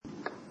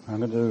I'm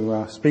going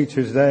to speak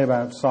to you today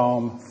about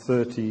Psalm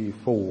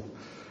 34.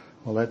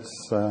 Well,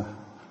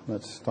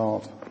 let's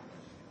start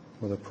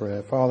with a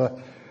prayer. Father,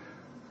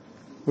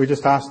 we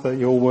just ask that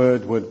your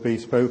word would be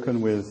spoken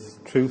with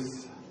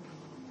truth,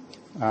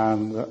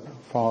 and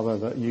Father,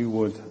 that you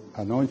would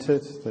anoint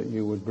it, that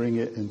you would bring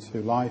it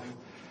into life,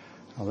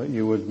 and that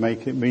you would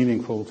make it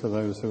meaningful to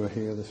those who are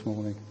here this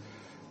morning.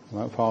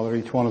 And that, Father,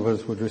 each one of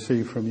us would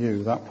receive from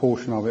you that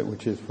portion of it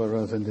which is for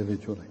us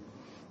individually.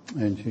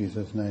 In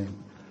Jesus'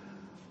 name.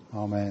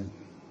 Amen.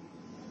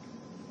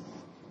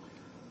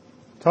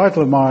 The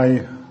title of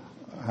my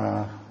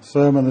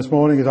sermon this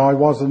morning is I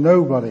Was a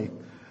Nobody,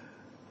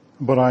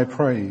 but I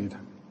Prayed,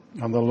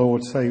 and the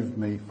Lord saved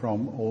me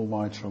from all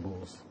my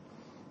troubles.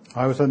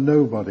 I was a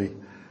nobody,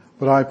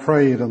 but I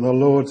prayed, and the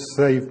Lord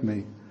saved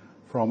me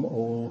from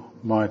all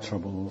my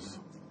troubles.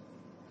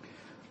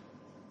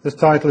 This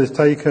title is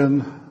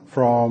taken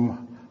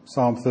from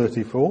Psalm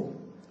 34,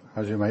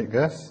 as you may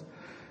guess.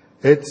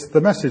 It's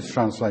the Message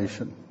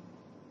translation.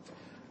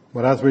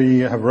 But as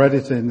we have read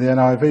it in the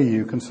NIV,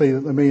 you can see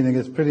that the meaning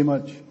is pretty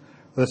much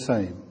the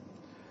same.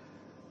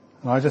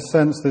 And I just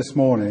sense this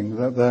morning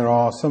that there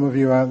are some of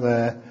you out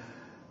there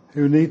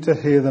who need to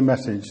hear the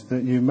message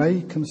that you may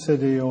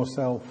consider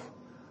yourself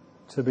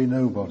to be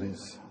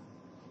nobodies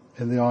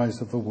in the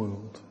eyes of the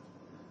world.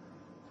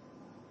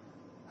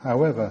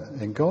 However,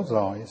 in God's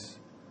eyes,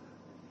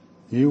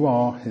 you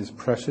are his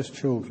precious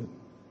children,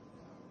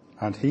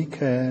 and he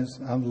cares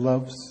and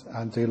loves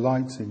and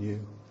delights in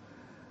you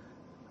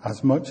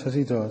as much as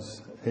he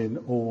does in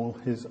all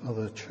his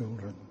other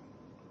children.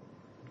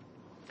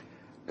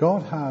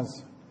 God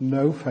has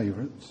no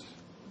favourites.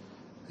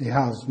 He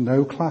has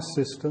no class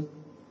system.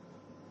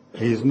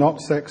 He is not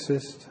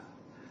sexist.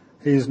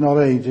 He is not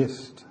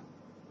ageist.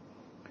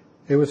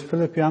 It was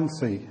Philip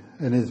Yancey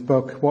in his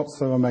book, What's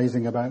So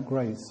Amazing About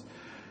Grace,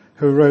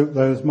 who wrote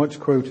those much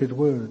quoted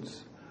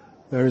words.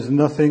 There is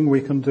nothing we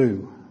can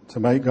do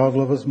to make God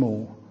love us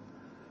more,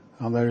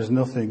 and there is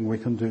nothing we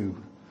can do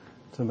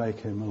to make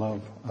him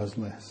love us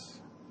less.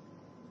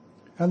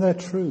 And they're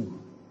true.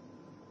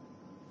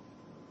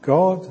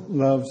 God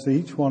loves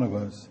each one of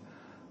us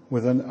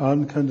with an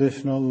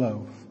unconditional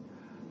love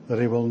that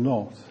he will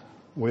not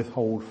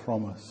withhold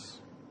from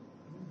us.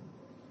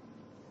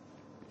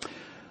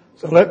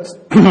 So let's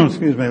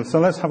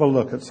have a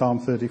look at Psalm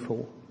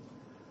 34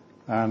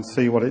 and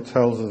see what it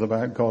tells us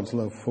about God's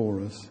love for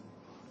us,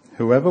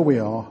 whoever we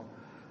are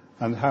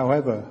and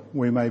however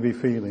we may be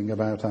feeling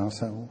about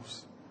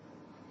ourselves.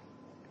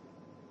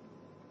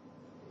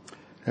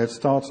 It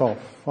starts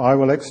off, I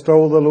will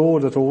extol the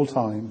Lord at all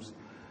times.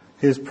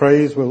 His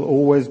praise will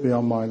always be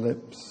on my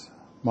lips.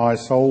 My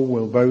soul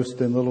will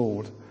boast in the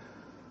Lord.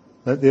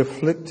 Let the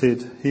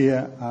afflicted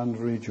hear and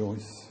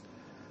rejoice.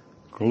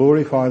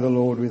 Glorify the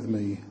Lord with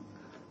me.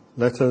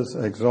 Let us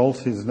exalt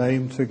his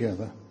name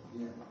together.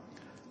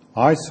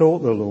 I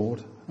sought the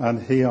Lord,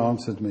 and he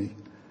answered me.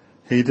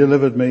 He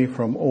delivered me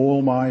from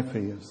all my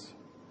fears.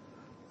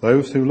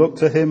 Those who look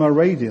to him are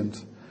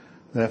radiant.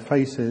 Their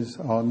faces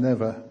are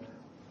never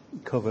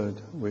covered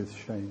with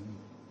shame.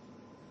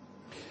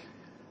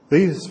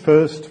 These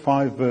first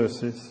 5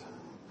 verses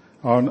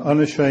are an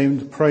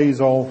unashamed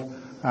praise of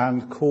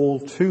and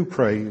call to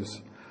praise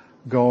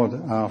God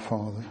our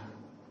Father,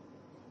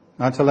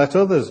 and to let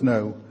others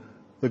know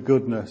the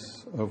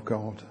goodness of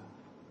God.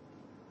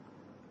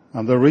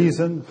 And the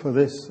reason for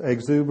this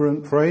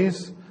exuberant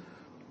praise?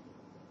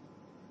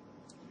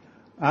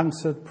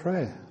 Answered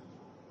prayer.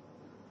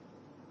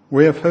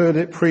 We have heard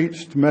it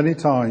preached many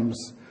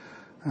times,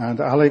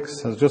 and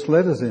Alex has just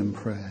led us in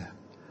prayer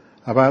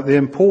about the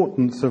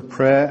importance of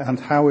prayer and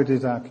how it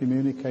is our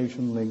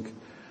communication link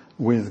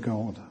with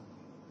God.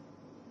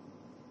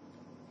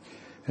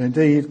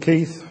 Indeed,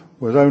 Keith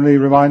was only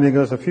reminding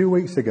us a few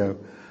weeks ago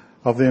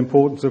of the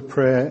importance of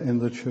prayer in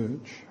the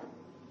church,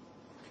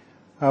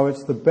 how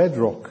it's the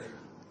bedrock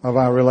of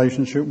our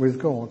relationship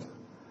with God,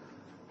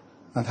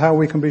 and how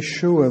we can be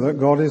sure that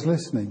God is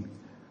listening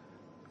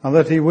and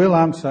that he will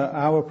answer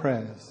our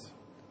prayers,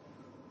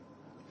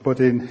 but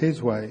in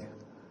his way,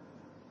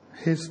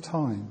 his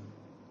time,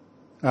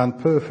 and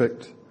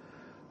perfect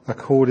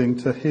according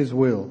to his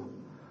will,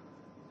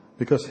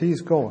 because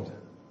he's God,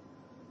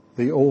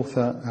 the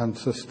author and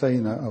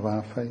sustainer of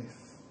our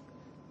faith.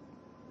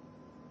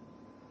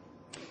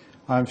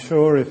 I'm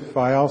sure if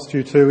I asked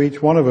you to,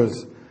 each one of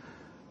us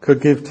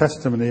could give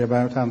testimony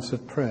about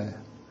answered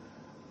prayer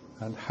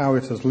and how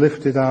it has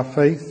lifted our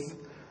faith,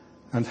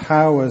 and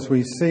how, as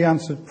we see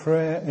answered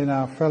prayer in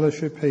our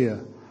fellowship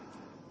here,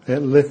 it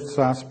lifts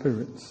our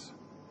spirits,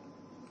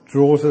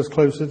 draws us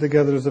closer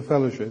together as a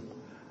fellowship,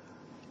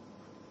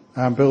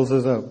 and builds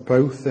us up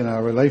both in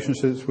our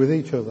relationships with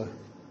each other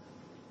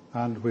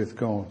and with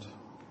God.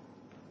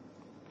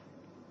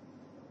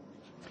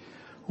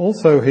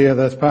 Also here,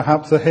 there's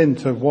perhaps a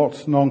hint of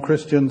what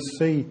non-Christians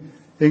see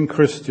in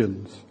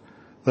Christians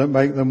that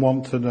make them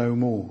want to know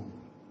more.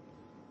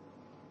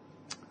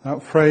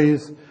 That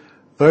phrase,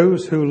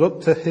 those who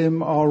look to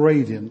him are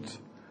radiant,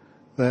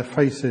 their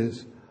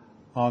faces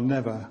are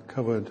never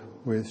covered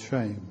with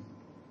shame.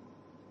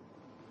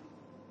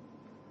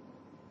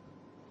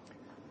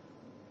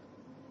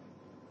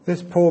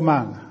 This poor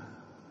man,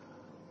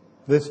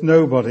 this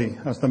nobody,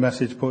 as the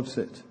message puts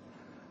it,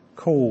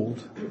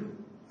 called,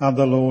 and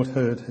the Lord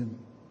heard him.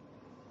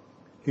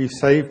 He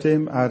saved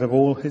him out of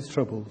all his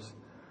troubles.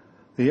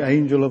 The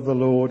angel of the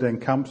Lord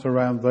encamps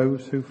around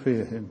those who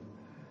fear him.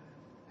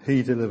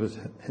 He delivers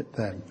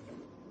them.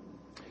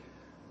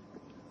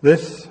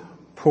 This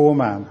poor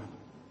man,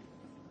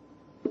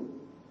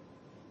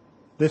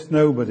 this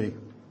nobody,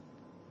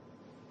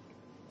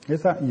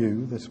 is that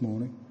you this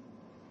morning?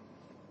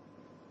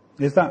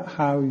 Is that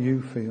how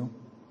you feel?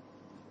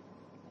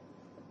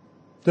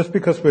 Just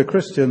because we're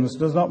Christians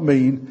does not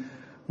mean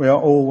we are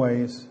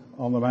always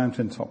on the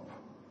mountaintop.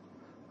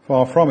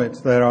 Far from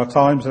it. There are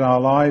times in our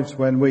lives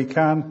when we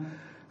can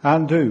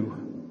and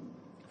do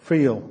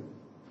feel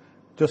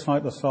just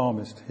like the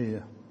psalmist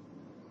here.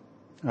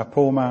 A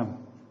poor man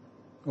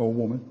or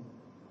woman,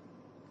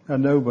 a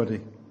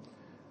nobody,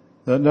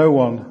 that no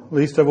one,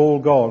 least of all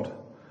God,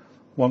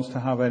 wants to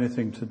have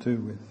anything to do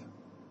with.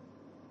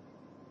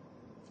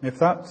 If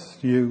that's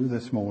you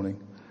this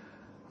morning,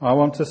 I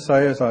want to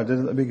say, as I did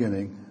at the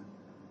beginning,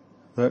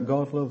 that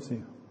God loves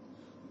you.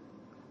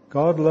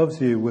 God loves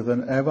you with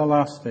an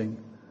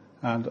everlasting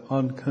and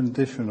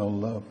unconditional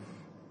love.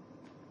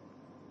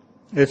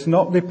 It's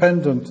not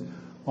dependent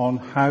on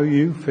how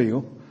you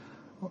feel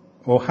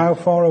or how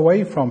far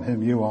away from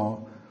him you are,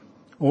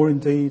 or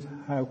indeed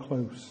how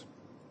close.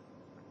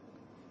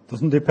 It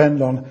doesn't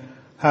depend on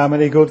how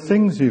many good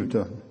things you've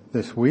done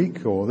this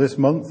week or this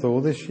month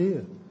or this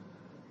year.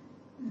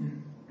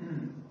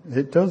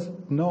 It does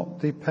not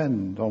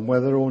depend on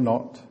whether or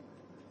not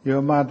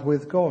you're mad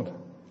with God.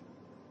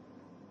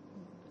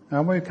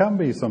 And we can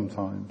be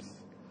sometimes.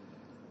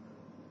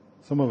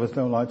 Some of us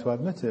don't like to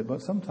admit it,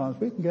 but sometimes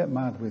we can get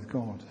mad with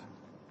God.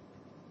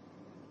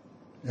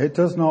 It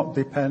does not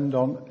depend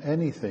on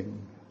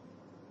anything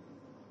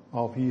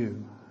of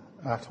you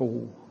at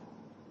all.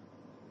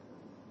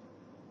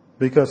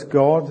 Because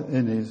God,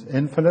 in his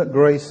infinite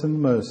grace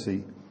and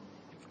mercy,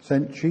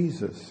 sent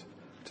Jesus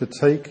to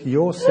take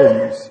your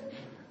sins,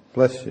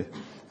 bless you,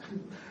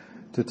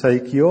 to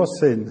take your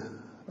sin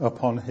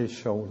upon his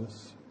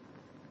shoulders,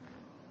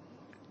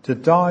 to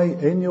die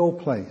in your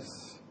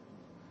place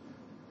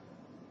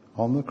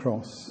on the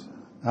cross,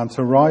 and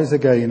to rise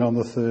again on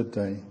the third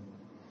day.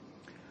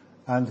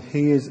 And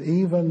he is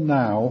even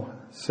now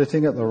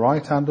sitting at the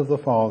right hand of the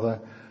Father,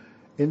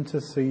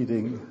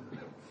 interceding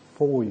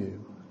for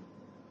you,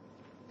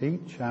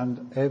 each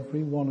and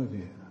every one of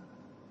you.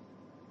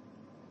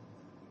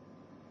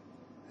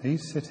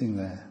 He's sitting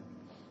there,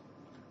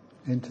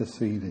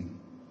 interceding.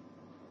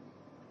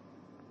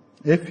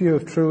 If you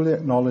have truly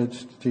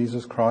acknowledged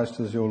Jesus Christ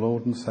as your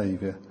Lord and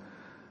Saviour,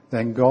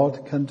 then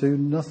God can do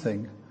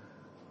nothing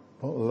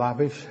but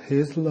lavish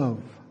his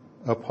love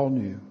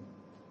upon you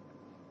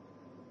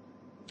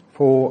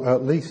for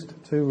at least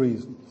two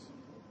reasons.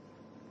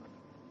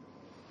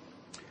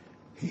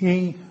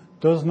 He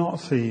does not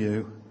see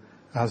you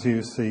as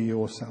you see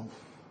yourself.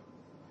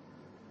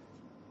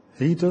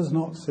 He does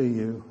not see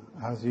you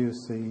as you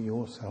see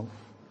yourself.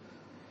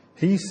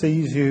 He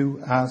sees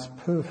you as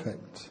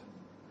perfect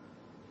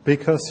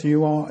because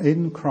you are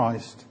in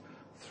Christ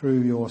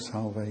through your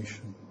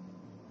salvation.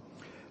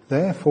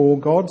 Therefore,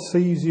 God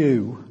sees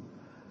you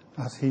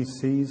as he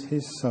sees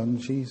his Son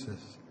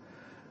Jesus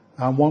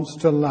and wants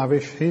to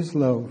lavish his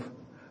love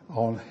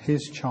on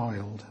his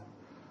child,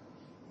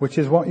 which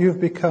is what you've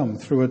become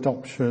through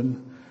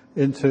adoption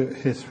into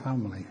his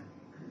family.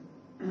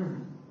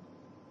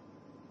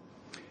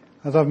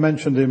 As I've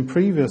mentioned in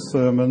previous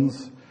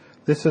sermons,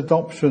 this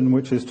adoption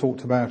which is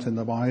talked about in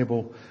the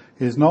Bible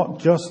is not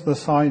just the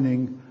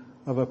signing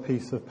of a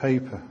piece of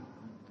paper.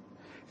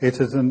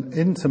 It is an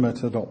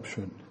intimate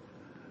adoption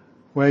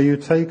where you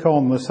take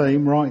on the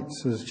same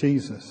rights as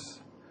Jesus,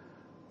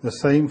 the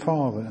same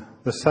Father,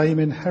 the same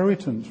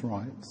inheritance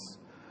rights.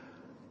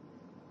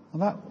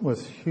 And that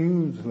was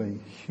hugely,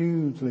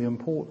 hugely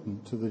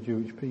important to the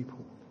Jewish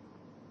people.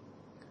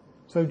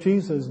 So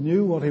Jesus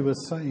knew what he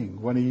was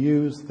saying when he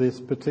used this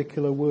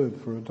particular word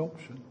for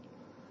adoption.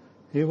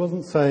 He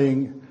wasn't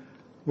saying,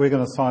 we're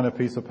going to sign a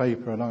piece of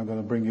paper and I'm going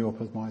to bring you up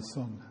as my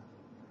son.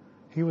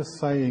 He was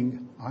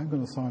saying, I'm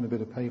going to sign a bit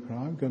of paper and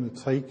I'm going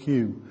to take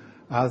you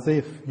as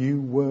if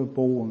you were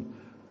born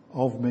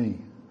of me.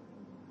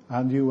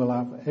 And you will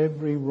have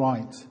every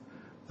right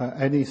that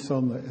any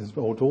son that is,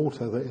 or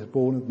daughter that is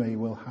born of me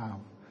will have.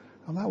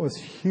 And that was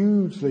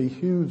hugely,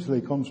 hugely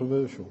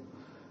controversial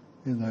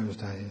in those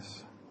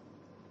days.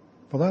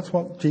 But that's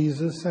what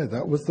Jesus said.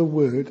 That was the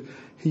word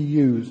he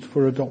used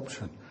for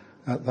adoption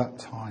at that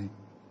time.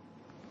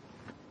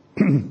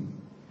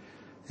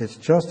 It's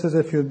just as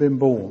if you'd been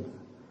born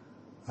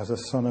as a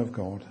son of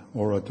God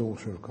or a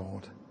daughter of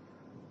God.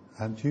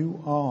 And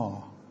you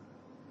are,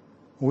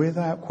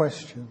 without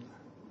question,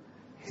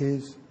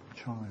 his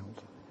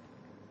child.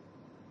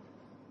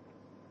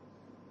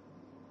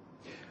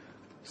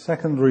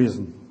 Second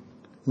reason,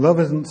 love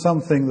isn't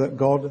something that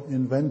God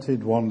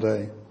invented one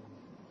day,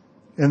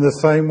 in the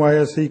same way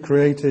as he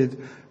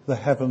created the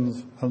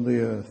heavens and the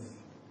earth.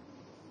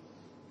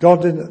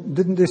 God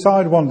didn't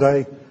decide one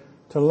day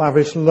to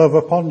lavish love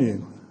upon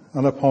you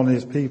and upon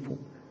his people,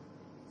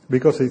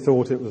 because he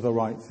thought it was the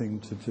right thing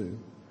to do.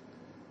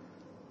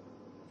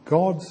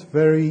 God's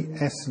very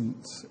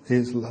essence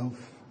is love.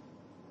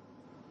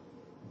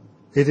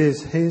 It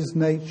is his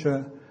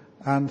nature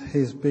and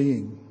his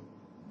being.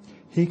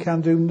 He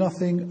can do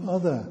nothing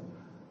other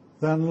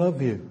than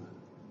love you,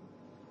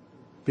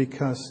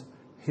 because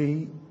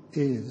he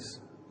is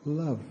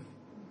love.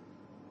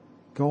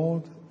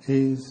 God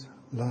is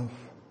love.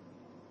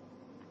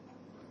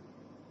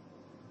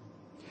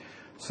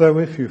 So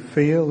if you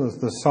feel, as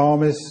the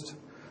psalmist,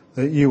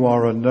 that you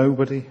are a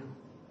nobody,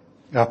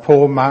 a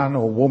poor man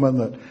or woman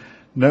that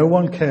no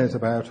one cares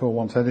about or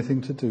wants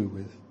anything to do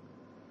with,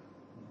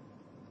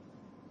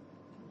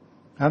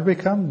 and we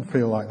can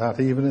feel like that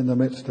even in the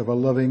midst of a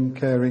loving,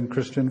 caring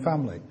Christian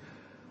family,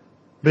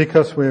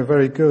 because we're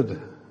very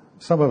good,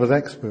 some of us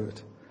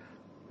expert,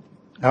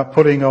 at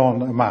putting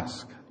on a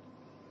mask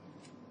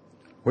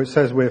which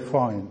says we're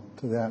fine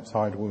to the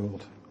outside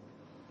world.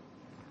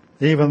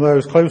 Even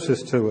those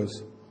closest to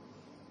us,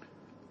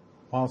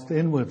 whilst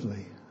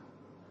inwardly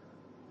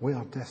we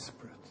are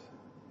desperate.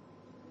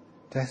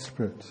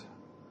 Desperate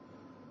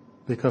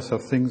because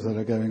of things that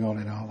are going on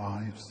in our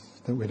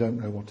lives that we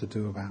don't know what to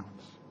do about.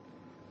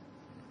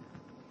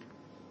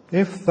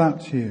 If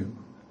that's you,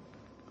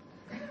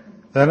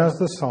 then as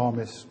the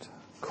psalmist,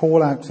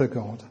 call out to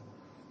God.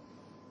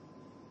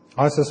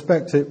 I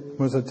suspect it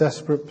was a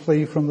desperate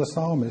plea from the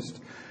psalmist,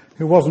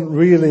 who wasn't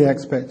really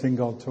expecting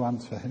God to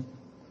answer him.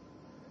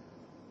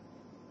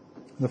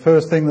 The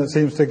first thing that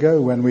seems to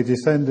go when we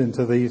descend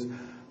into these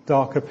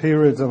darker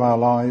periods of our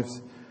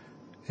lives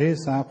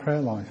is our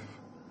prayer life.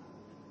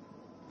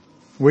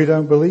 We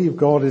don't believe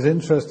God is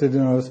interested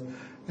in us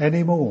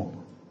anymore.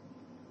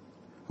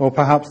 Or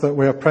perhaps that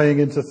we are praying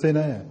into thin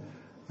air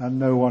and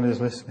no one is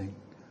listening.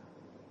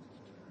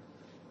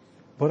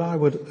 But I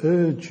would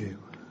urge you,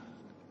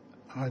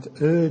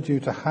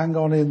 to hang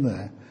on in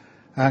there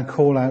and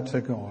call out to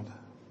God.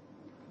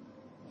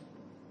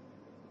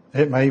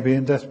 It may be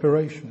in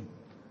desperation.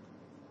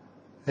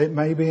 It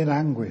may be in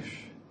anguish.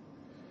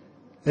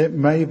 It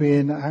may be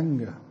in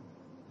anger.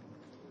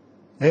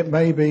 It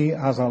may be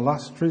as a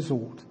last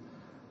resort.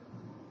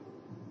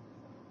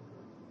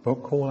 But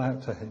call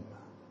out to him.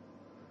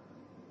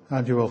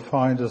 And you will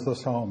find, as the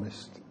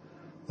psalmist,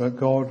 that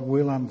God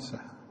will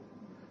answer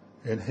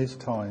in his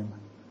time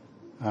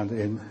and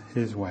in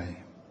his way.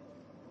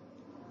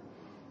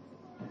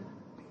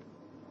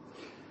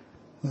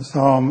 The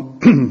psalm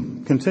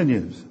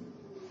continues.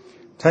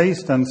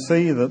 Taste and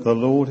see that the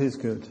Lord is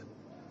good.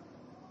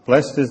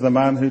 Blessed is the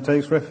man who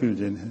takes refuge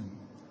in him.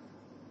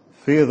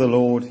 Fear the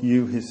Lord,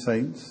 you his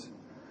saints,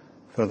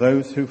 for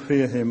those who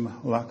fear him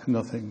lack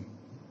nothing.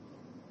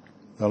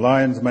 The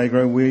lions may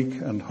grow weak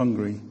and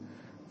hungry,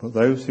 but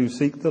those who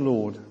seek the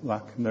Lord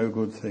lack no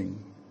good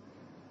thing.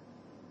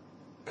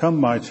 Come,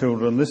 my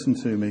children, listen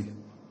to me.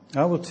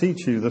 I will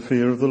teach you the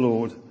fear of the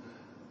Lord.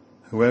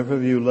 Whoever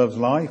of you loves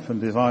life and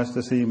desires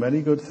to see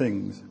many good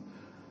things,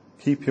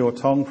 keep your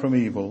tongue from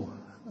evil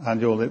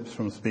and your lips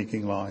from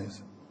speaking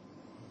lies.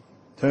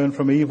 Turn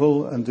from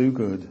evil and do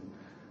good.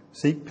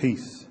 Seek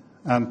peace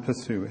and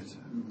pursue it.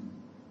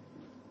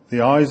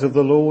 The eyes of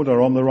the Lord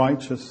are on the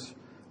righteous,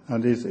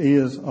 and his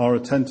ears are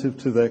attentive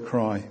to their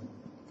cry.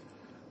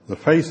 The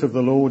face of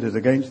the Lord is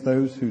against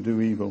those who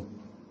do evil,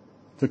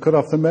 to cut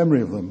off the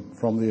memory of them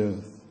from the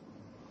earth.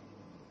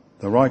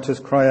 The righteous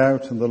cry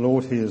out, and the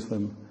Lord hears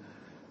them.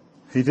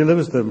 He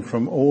delivers them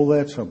from all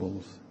their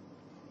troubles.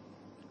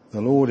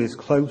 The Lord is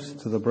close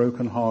to the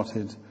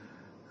brokenhearted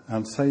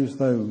and saves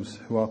those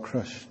who are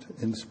crushed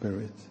in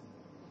spirit.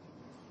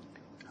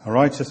 A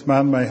righteous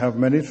man may have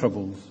many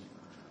troubles,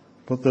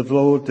 but the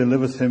Lord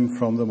delivers him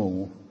from them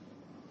all.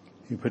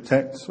 He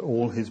protects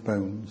all his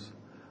bones.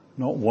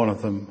 Not one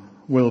of them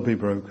will be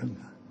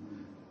broken.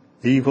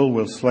 Evil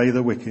will slay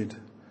the wicked.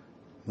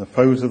 The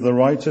foes of the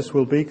righteous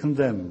will be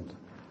condemned.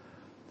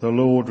 The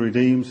Lord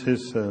redeems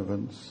his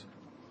servants.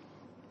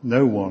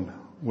 No one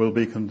will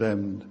be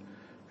condemned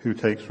who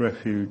takes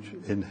refuge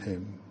in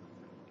him.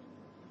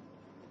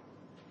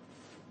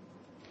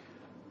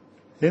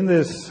 In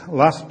this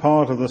last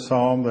part of the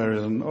psalm, there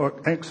is an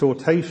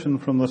exhortation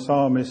from the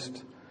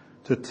psalmist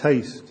to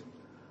taste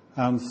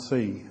and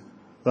see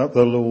that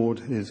the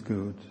Lord is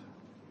good.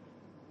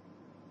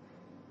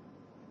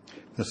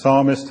 The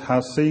psalmist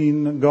has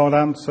seen God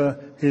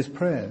answer his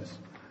prayers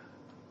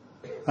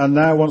and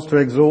now wants to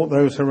exhort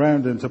those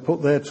around him to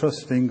put their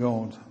trust in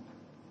God.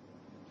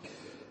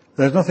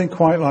 There's nothing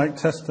quite like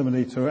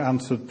testimony to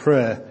answered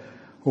prayer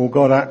or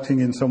God acting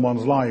in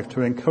someone's life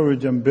to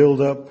encourage and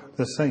build up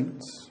the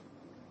saints.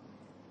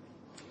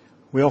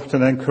 We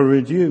often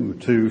encourage you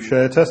to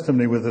share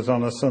testimony with us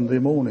on a Sunday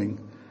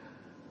morning,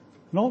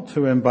 not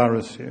to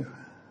embarrass you,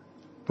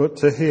 but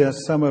to hear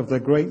some of the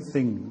great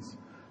things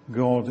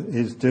God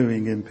is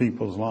doing in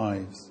people's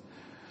lives,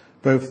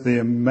 both the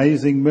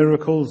amazing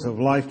miracles of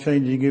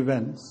life-changing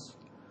events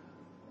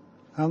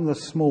and the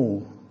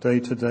small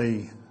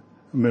day-to-day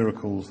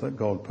miracles that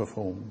God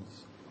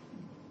performs.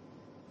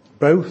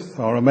 Both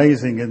are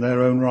amazing in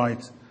their own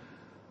right,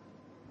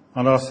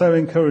 and are so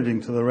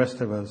encouraging to the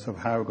rest of us of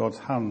how God's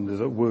hand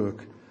is at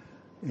work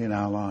in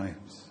our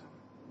lives.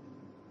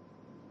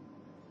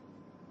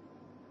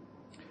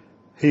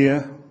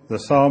 Here, the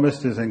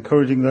psalmist is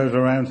encouraging those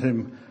around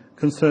him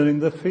concerning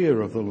the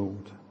fear of the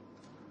Lord,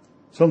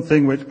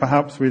 something which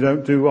perhaps we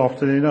don't do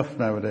often enough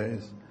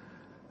nowadays,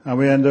 and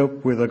we end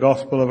up with a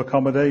gospel of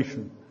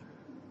accommodation,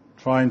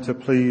 trying to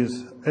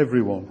please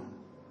everyone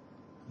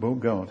but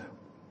God.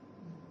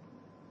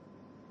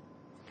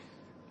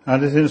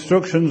 And his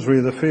instructions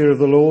re the fear of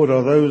the Lord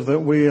are those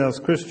that we as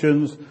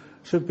Christians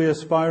should be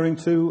aspiring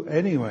to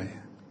anyway.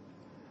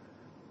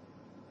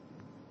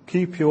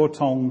 Keep your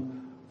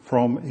tongue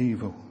from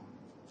evil,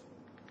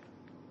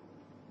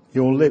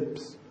 your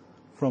lips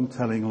from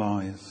telling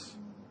lies.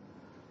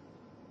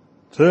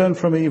 Turn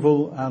from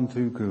evil and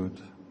do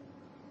good.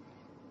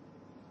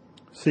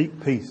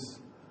 Seek peace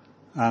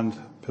and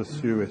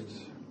pursue it.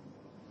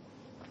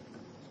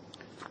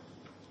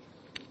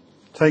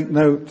 Take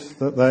note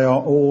that they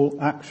are all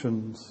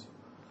actions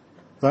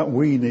that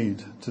we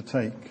need to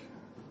take.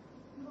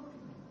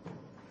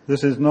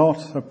 This is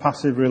not a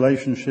passive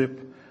relationship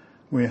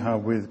we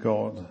have with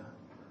God,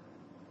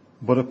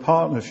 but a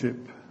partnership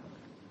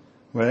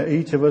where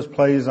each of us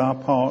plays our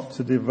part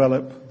to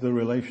develop the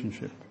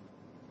relationship,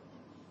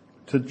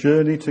 to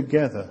journey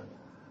together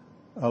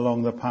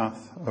along the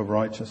path of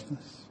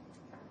righteousness.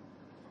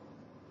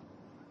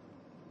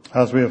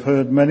 As we have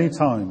heard many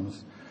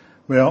times,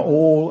 we are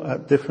all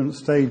at different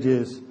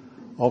stages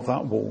of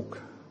that walk.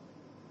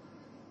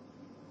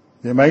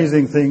 The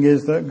amazing thing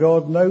is that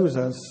God knows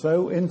us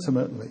so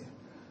intimately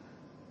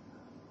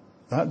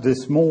that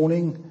this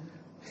morning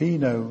he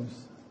knows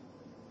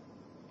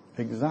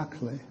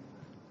exactly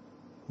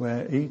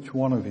where each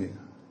one of you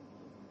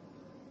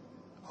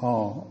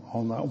are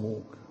on that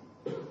walk.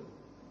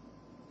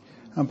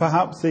 And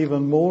perhaps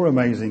even more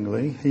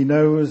amazingly, he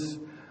knows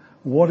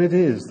what it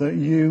is that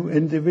you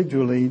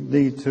individually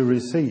need to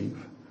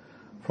receive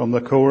from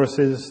the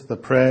choruses, the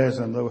prayers,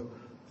 and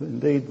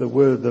indeed the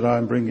word that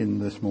I'm bringing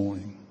this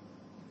morning.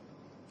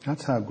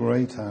 That's how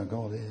great our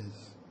God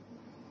is.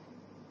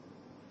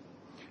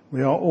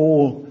 We are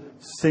all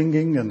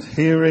singing and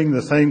hearing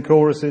the same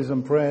choruses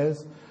and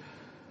prayers,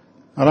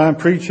 and I'm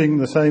preaching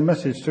the same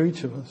message to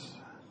each of us.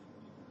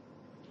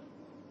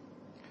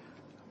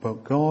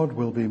 But God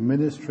will be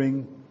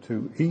ministering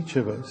to each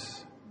of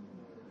us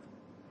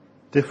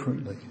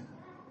differently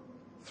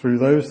through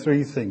those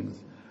three things,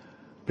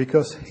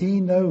 because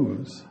he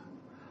knows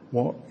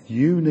what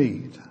you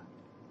need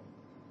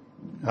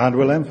and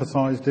will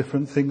emphasize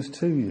different things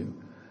to you,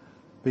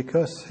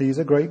 because he's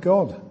a great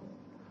God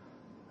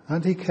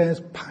and he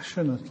cares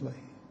passionately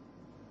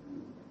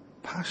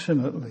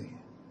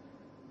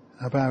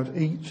about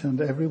each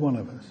and every one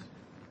of us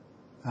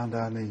and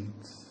our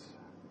needs.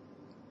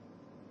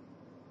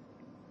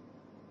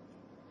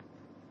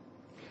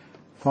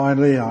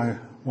 Finally, I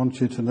want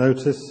you to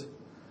notice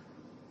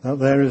that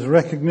there is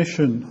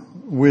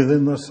recognition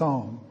within the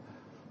psalm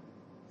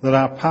that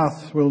our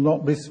path will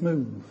not be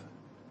smooth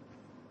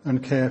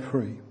and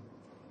carefree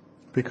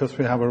because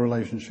we have a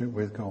relationship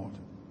with God.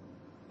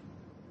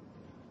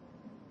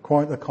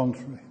 Quite the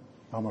contrary,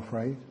 I'm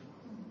afraid.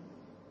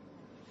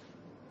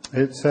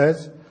 It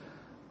says,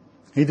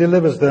 he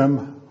delivers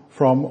them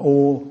from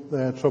all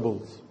their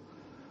troubles.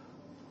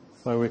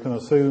 So we can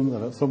assume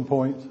that at some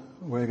point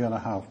we're going to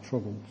have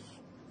troubles.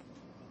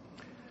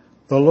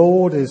 The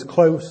Lord is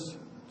close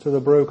to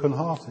the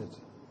brokenhearted.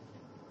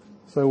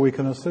 So we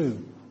can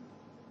assume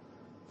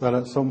that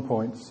at some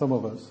point some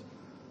of us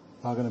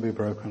are going to be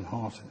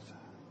brokenhearted.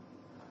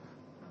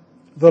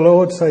 The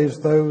Lord saves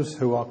those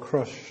who are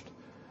crushed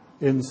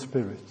in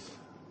spirit.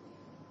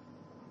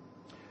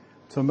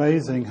 It's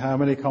amazing how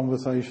many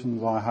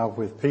conversations I have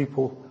with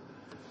people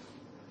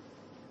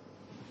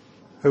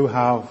who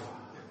have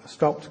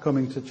stopped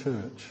coming to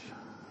church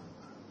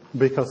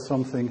because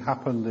something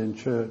happened in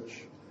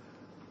church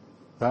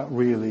that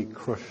really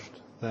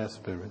crushed their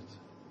spirit.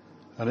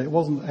 And it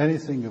wasn't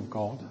anything of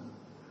God.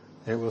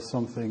 It was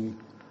something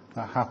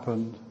that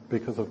happened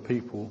because of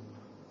people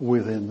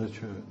within the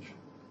church.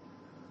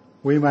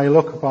 We may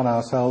look upon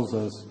ourselves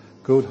as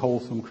good,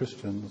 wholesome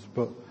Christians,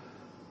 but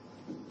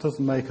it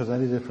doesn't make us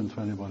any different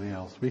to anybody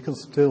else. We can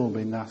still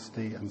be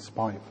nasty and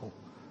spiteful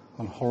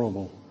and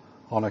horrible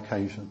on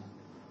occasion.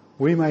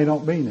 We may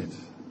not mean it.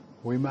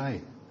 We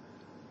may.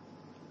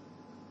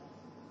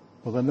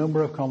 But the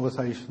number of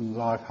conversations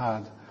I've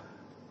had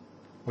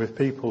with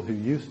people who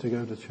used to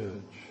go to church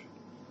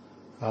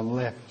and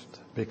left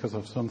because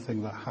of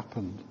something that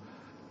happened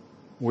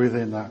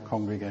within that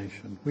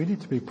congregation. We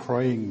need to be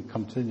praying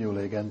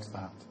continually against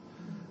that.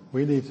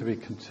 We need to be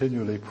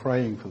continually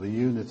praying for the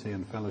unity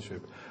and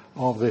fellowship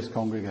of this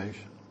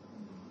congregation.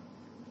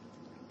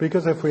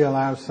 Because if we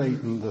allow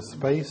Satan the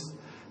space,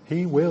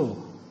 he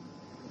will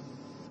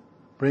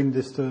bring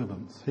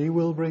disturbance. He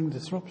will bring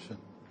disruption.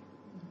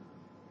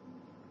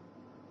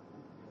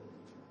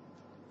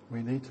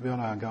 We need to be on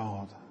our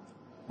guard.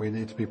 We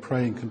need to be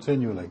praying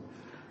continually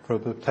for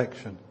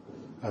protection,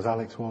 as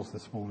Alex was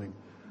this morning,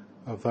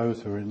 of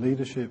those who are in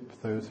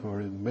leadership, those who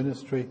are in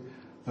ministry,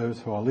 those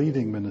who are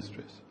leading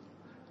ministries,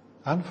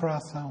 and for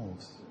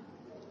ourselves.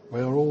 We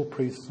are all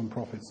priests and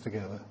prophets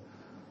together.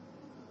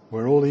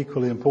 We're all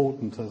equally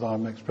important, as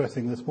I'm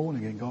expressing this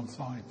morning, in God's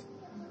sight.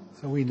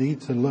 So we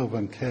need to love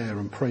and care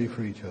and pray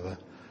for each other.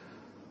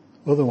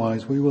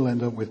 Otherwise, we will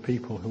end up with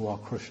people who are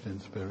crushed in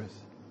spirit.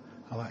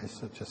 And that is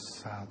such a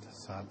sad,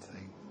 sad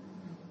thing.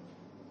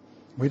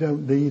 We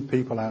don't need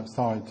people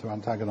outside to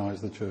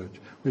antagonize the church.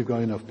 We've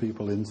got enough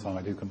people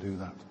inside who can do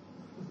that.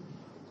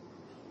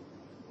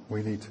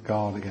 We need to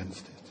guard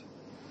against it.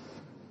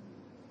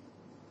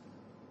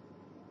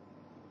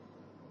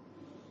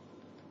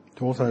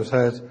 It also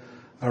says,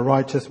 a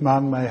righteous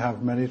man may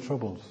have many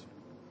troubles.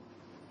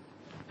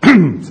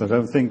 So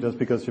don't think just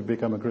because you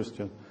become a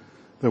Christian,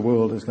 the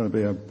world is going to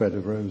be a bed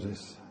of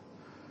roses.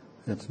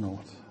 It's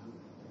not.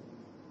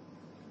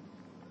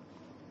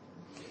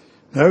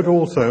 Note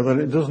also that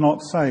it does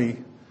not say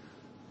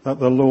that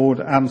the Lord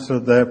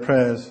answered their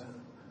prayers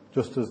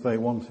just as they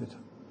wanted.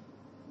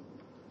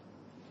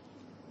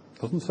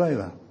 It doesn't say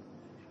that.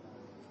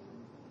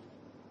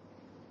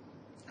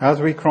 As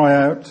we cry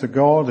out to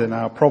God in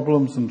our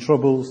problems and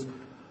troubles,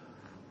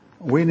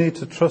 we need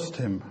to trust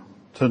him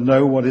to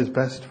know what is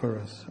best for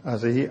us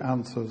as he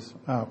answers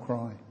our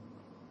cry.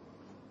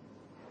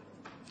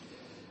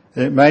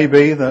 It may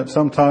be that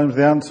sometimes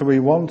the answer we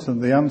want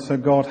and the answer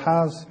God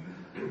has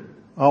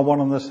are one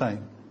and the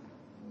same,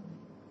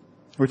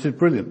 which is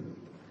brilliant,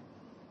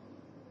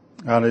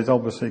 and is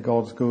obviously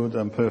God's good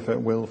and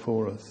perfect will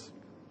for us.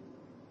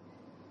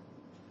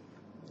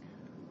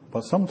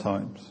 But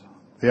sometimes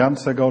the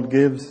answer God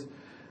gives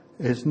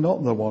is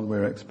not the one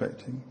we're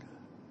expecting,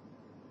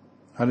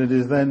 and it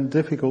is then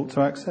difficult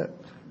to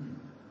accept.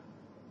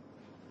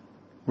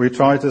 We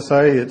try to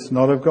say it's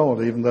not of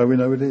God, even though we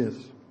know it is.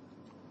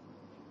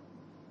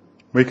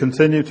 We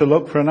continue to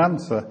look for an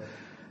answer,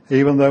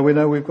 even though we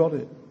know we've got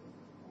it.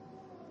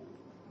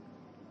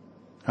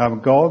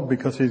 And God,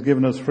 because he's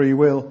given us free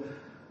will,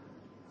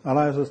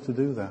 allows us to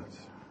do that.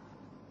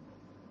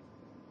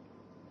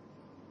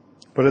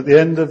 But at the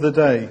end of the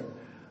day,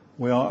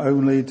 we are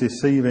only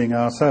deceiving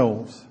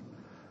ourselves.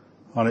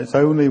 And it's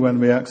only when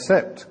we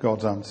accept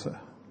God's answer,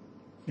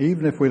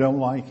 even if we don't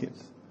like it,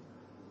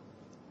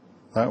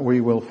 that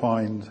we will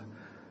find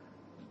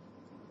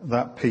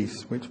that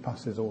peace which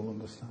passes all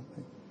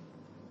understanding.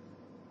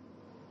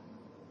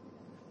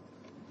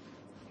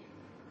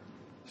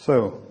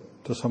 So,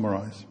 to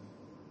summarize,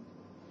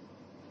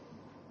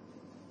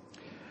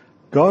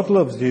 God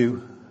loves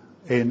you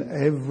in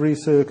every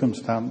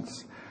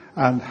circumstance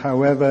and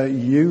however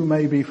you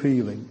may be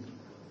feeling,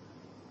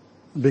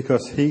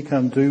 because he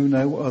can do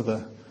no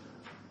other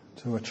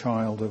to a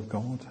child of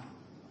God.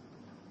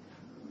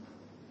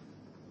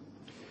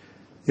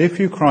 If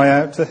you cry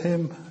out to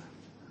him,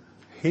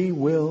 he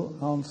will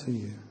answer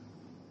you.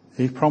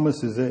 He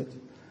promises it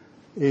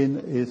in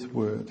his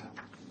word.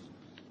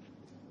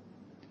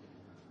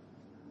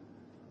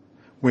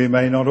 We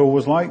may not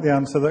always like the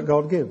answer that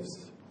God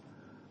gives,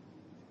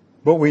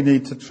 but we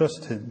need to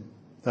trust him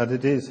that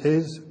it is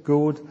his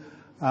good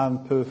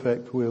and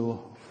perfect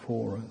will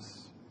for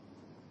us.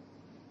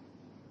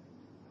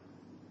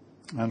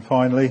 And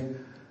finally,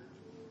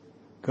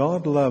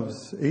 God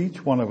loves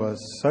each one of us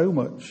so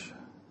much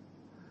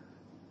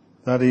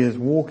that he is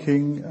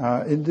walking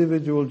our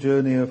individual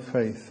journey of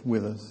faith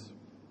with us,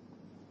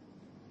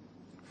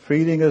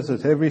 feeding us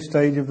at every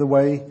stage of the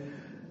way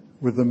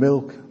with the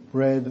milk,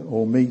 bread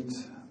or meat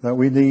that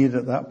we need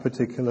at that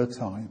particular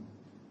time.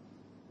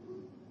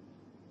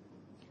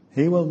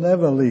 He will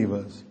never leave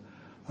us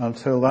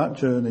until that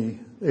journey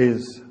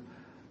is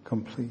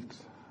complete.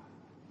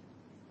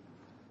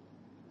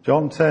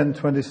 John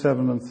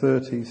 10:27 and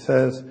 30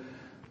 says,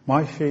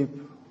 "My sheep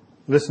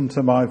listen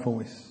to my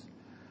voice.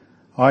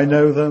 I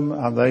know them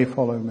and they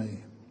follow me.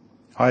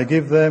 I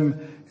give them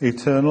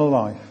eternal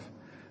life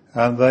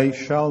and they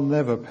shall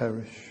never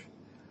perish.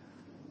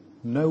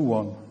 No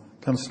one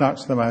can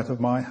snatch them out of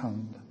my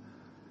hand.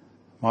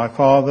 My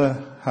Father,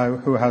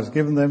 who has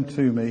given them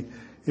to me,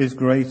 is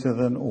greater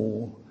than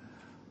all.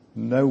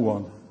 No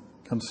one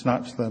can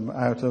snatch them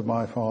out of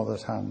my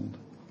Father's hand.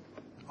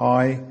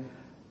 I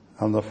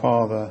and the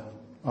Father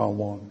are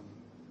one."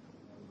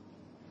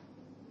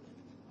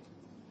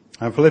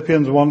 And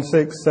Philippians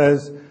 1:6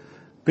 says,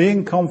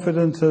 "Being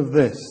confident of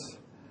this,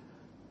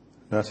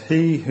 that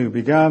he who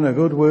began a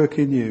good work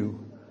in you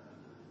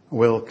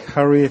will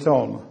carry it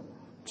on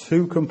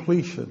to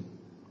completion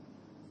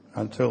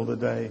until the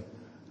day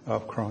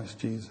of Christ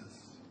Jesus."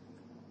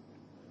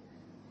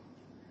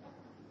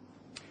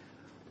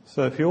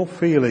 So if you're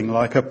feeling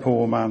like a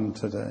poor man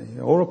today,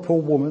 or a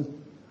poor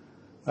woman,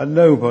 a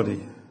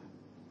nobody,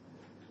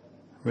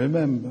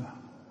 remember,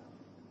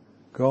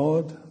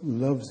 God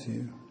loves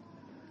you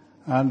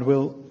and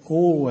will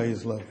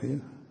always love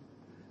you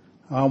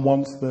and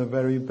wants the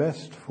very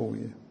best for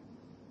you.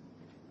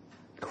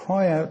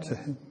 Cry out to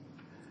him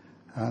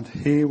and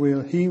he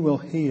will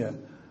hear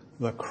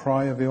the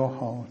cry of your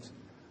heart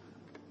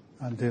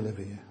and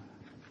deliver you.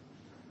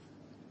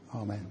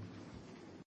 Amen.